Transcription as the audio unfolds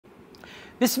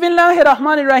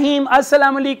Bismillahirrahmanirrahim.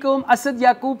 Assalamu alaikum. Asad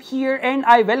Yaqub here, and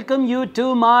I welcome you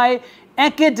to my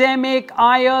academic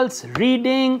IELTS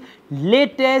reading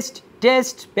latest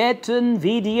test pattern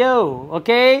video.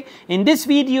 Okay, in this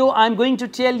video I'm going to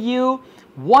tell you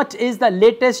what is the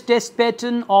latest test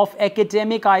pattern of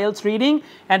academic IELTS reading,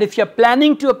 and if you're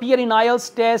planning to appear in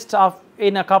IELTS test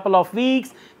in a couple of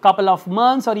weeks, couple of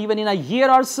months, or even in a year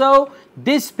or so,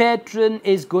 this pattern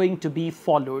is going to be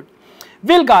followed.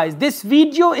 Well guys, this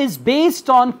video is based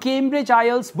on Cambridge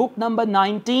IELTS book number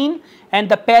 19, and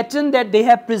the pattern that they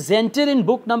have presented in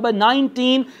book number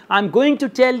 19, I'm going to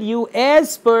tell you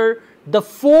as per the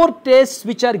 4 tests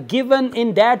which are given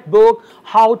in that book,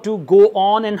 how to go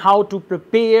on and how to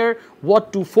prepare,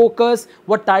 what to focus,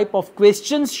 what type of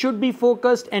questions should be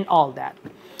focused, and all that.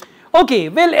 Okay,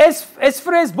 well, as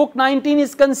far as book 19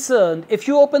 is concerned, if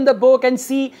you open the book and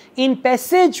see in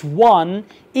passage 1,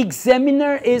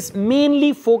 examiner is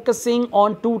mainly focusing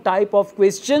on 2 types of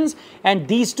questions, and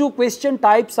these 2 question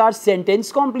types are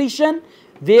sentence completion,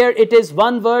 where it is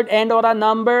one word and or a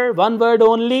number, one word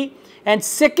only, and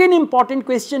second important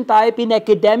question type in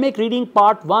academic reading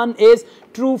part 1 is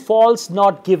true, false,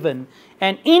 not given.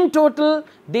 And in total,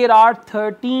 there are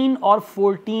 13 or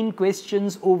 14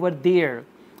 questions over there.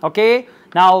 Okay,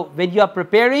 now when you are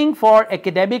preparing for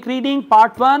academic reading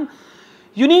part 1,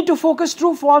 you need to focus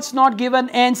true, false, not given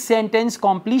and sentence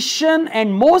completion,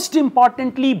 and most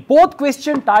importantly both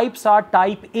question types are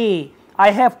type A.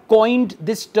 I have coined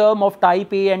this term of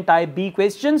type A and type B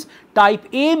questions. Type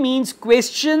A means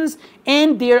questions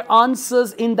and their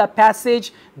answers in the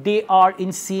passage, they are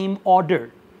in same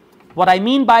order. What I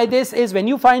mean by this is when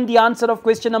you find the answer of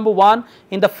question number 1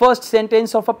 in the first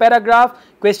sentence of a paragraph,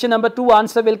 question number 2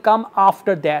 answer will come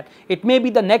after that. It may be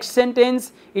the next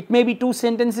sentence, it may be 2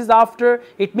 sentences after,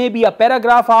 it may be a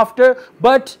paragraph after,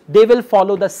 but they will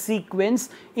follow the sequence.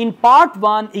 In part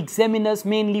 1, examiners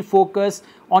mainly focus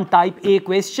on type A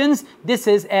questions. This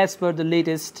is as per the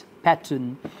latest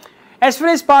pattern. As far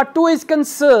as part 2 is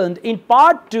concerned, in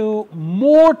part 2,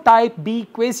 more type B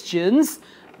questions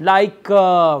like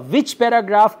which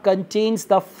paragraph contains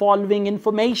the following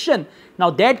information.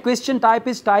 Now that question type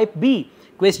is type B.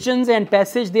 Questions and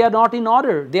passage, they are not in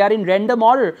order, they are in random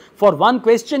order. For one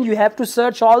question you have to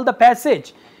search all the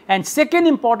passage. And second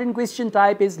important question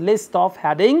type is list of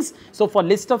headings. So for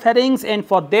list of headings, and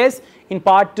for this in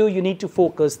part 2 you need to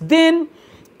focus. Then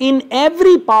in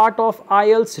every part of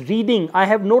IELTS reading, I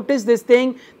have noticed this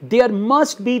thing, there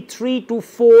must be 3 to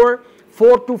 4,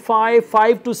 4 to 5,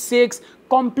 5 to 6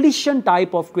 completion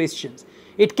type of questions.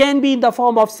 It can be in the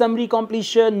form of summary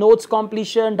completion, notes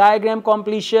completion, diagram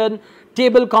completion,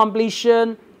 table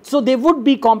completion. So there would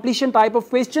be completion type of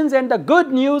questions, and the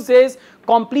good news is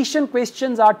completion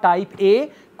questions are type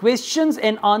A, questions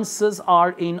and answers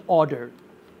are in order.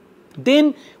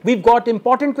 Then we've got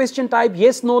important question type,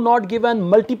 yes, no, not given,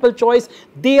 multiple choice.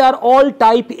 They are all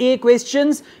type A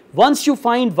questions. Once you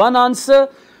find one answer,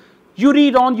 you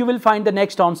read on, you will find the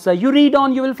next answer. You read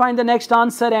on, you will find the next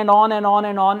answer, and on and on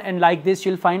and on, and like this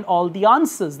you'll find all the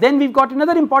answers. Then we've got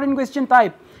another important question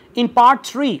type in part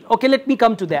 3. Okay, let me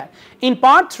come to that. In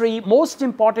part 3, most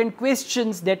important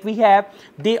questions that we have,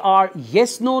 they are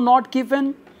yes, no, not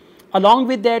given. Along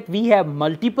with that, we have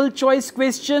multiple choice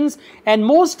questions, and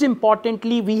most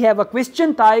importantly, we have a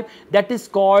question type that is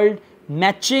called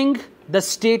matching the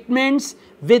statements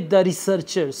with the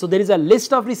researchers. So there is a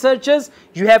list of researchers,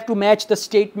 you have to match the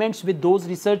statements with those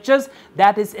researchers.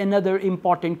 That is another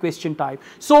important question type.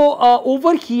 So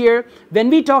over here, when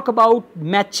we talk about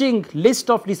matching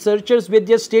list of researchers with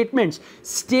their statements,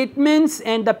 statements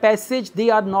and the passage, they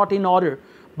are not in order,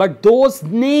 but those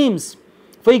names,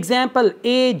 for example,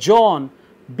 A John,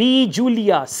 B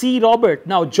Julia, C Robert.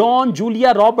 Now John,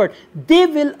 Julia, Robert, they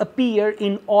will appear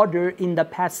in order in the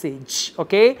passage.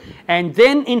 Okay, and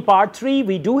then in part 3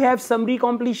 we do have summary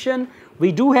completion,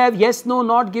 we do have yes, no,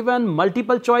 not given,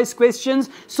 multiple choice questions.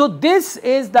 So this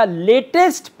is the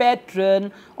latest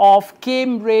pattern of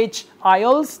Cambridge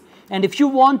IELTS. And if you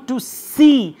want to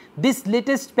see this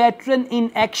latest pattern in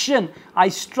action, I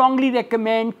strongly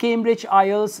recommend Cambridge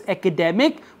IELTS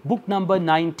Academic book number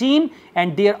 19,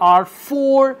 and there are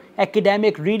 4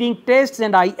 academic reading tests,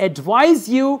 and I advise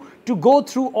you to go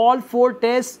through all 4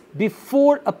 tests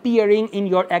before appearing in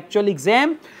your actual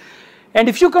exam. And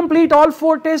if you complete all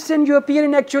 4 tests and you appear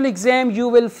in actual exam, you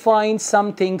will find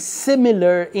something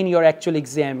similar in your actual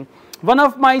exam. One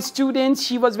of my students,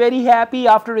 she was very happy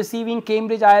after receiving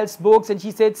Cambridge IELTS books, and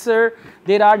she said, sir,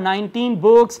 there are 19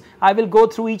 books. I will go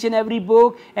through each and every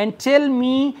book and tell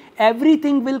me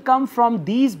everything will come from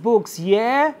these books.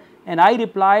 Yeah, And I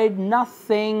replied,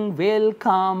 nothing will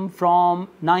come from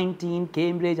 19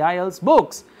 Cambridge IELTS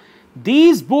books.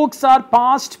 These books are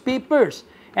past papers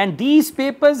and these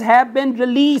papers have been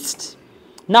released.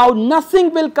 Now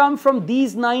nothing will come from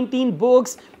these 19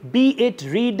 books, be it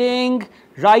reading,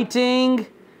 writing,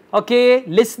 okay,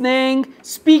 listening,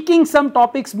 speaking. Some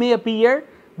topics may appear,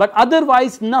 but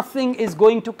otherwise nothing is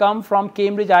going to come from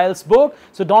Cambridge IELTS book.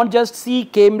 So don't just see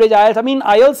Cambridge IELTS. I mean,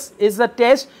 IELTS is a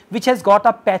test which has got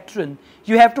a pattern.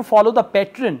 You have to follow the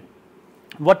pattern.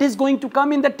 What is going to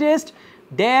come in the test?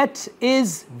 That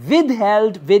is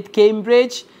withheld with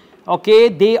Cambridge. Okay,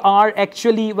 they are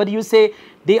actually, what do you say,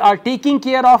 they are taking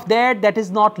care of that. That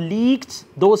is not leaked.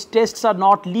 Those tests are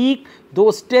not leaked.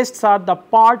 Those tests are the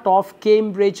part of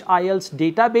Cambridge IELTS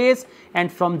database,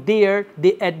 and from there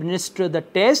they administer the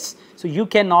tests. So you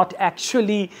cannot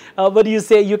actually, what do you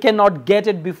say, you cannot get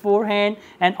it beforehand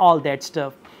and all that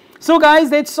stuff. So guys,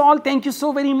 that's all. Thank you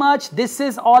so very much. This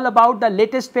is all about the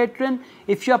latest pattern.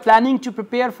 If you are planning to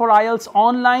prepare for IELTS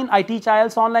online, I teach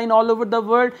IELTS online all over the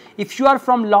world. If you are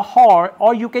from Lahore,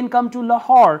 or you can come to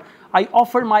Lahore, I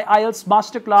offer my IELTS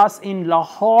masterclass in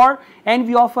Lahore, and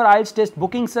we offer IELTS test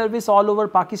booking service all over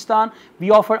Pakistan. We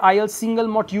offer IELTS single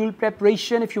module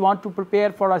preparation if you want to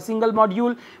prepare for a single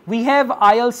module. We have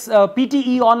IELTS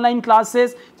PTE online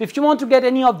classes. So if you want to get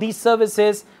any of these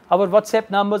services, our WhatsApp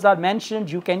numbers are mentioned.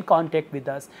 You can contact with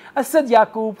us. Asad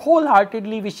Yaqub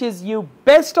wholeheartedly wishes you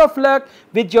best of luck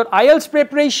with your IELTS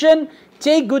preparation.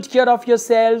 Take good care of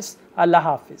yourselves. Allah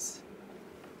Hafiz.